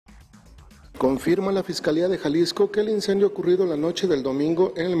Confirma la Fiscalía de Jalisco que el incendio ocurrido la noche del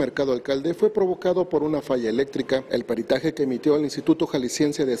domingo en el Mercado Alcalde fue provocado por una falla eléctrica. El peritaje que emitió el Instituto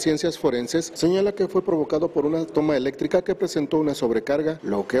Jalisciense de Ciencias Forenses señala que fue provocado por una toma eléctrica que presentó una sobrecarga,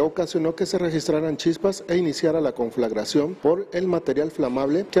 lo que ocasionó que se registraran chispas e iniciara la conflagración por el material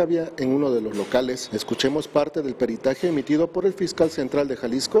flamable que había en uno de los locales. Escuchemos parte del peritaje emitido por el fiscal central de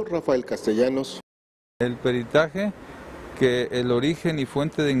Jalisco, Rafael Castellanos. El peritaje que el origen y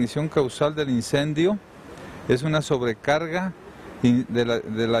fuente de ignición causal del incendio es una sobrecarga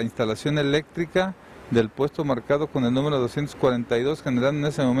de la instalación eléctrica del puesto marcado con el número 242, generando en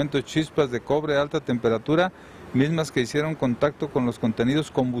ese momento chispas de cobre a alta temperatura, mismas que hicieron contacto con los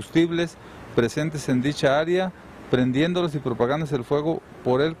contenidos combustibles presentes en dicha área, prendiéndolos y propagándose el fuego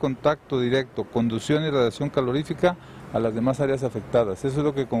por el contacto directo, conducción y radiación calorífica a las demás áreas afectadas. Eso es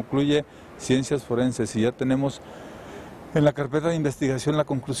lo que concluye Ciencias Forenses y ya tenemos en la carpeta de investigación la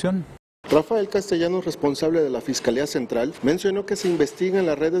conclusión. Rafael Castellanos, responsable de la Fiscalía Central, mencionó que se investigan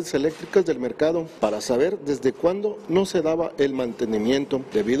las redes eléctricas del mercado para saber desde cuándo no se daba el mantenimiento,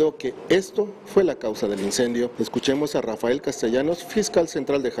 debido a que esto fue la causa del incendio. Escuchemos a Rafael Castellanos, fiscal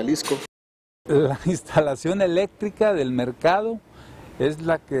central de Jalisco. La instalación eléctrica del mercado es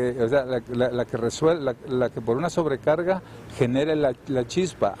la que, la que por una sobrecarga genere la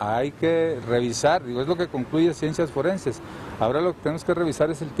chispa. Hay que revisar, es lo que concluye Ciencias Forenses. Ahora lo que tenemos que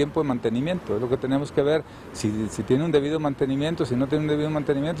revisar es el tiempo de mantenimiento, es lo que tenemos que ver, si tiene un debido mantenimiento, si no tiene un debido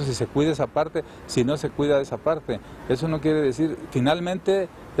mantenimiento, si se cuida esa parte, si no se cuida esa parte. Eso no quiere decir, finalmente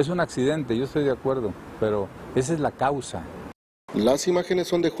es un accidente, yo estoy de acuerdo, pero esa es la causa. Las imágenes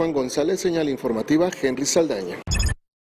son de Juan González, señal informativa Henry Saldaña.